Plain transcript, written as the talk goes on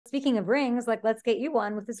speaking of rings, like let's get you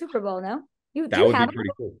one with the Super Bowl. No, you That do would be have pretty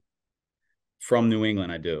one? cool. From New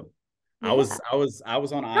England, I do. I Yeah. was I was I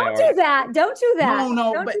was on Don't IR. do that. Don't do that. No,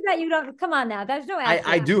 no, Don't but do that. You don't. Come on now. There's no I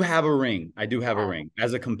asterisk. do have a ring. I do have a Yeah. ring.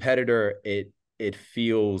 As a competitor, it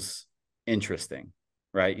feels interesting,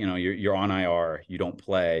 right? You're on IR, you don't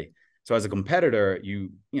play. So as a competitor, you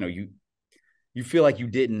feel like you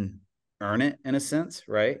didn't earn it in a sense,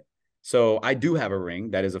 right? So I do have a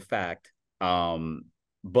ring. That is a fact.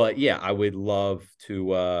 But yeah, I would love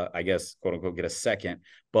to I guess quote unquote get a second,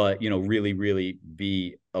 but really, really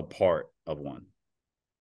be a part of one.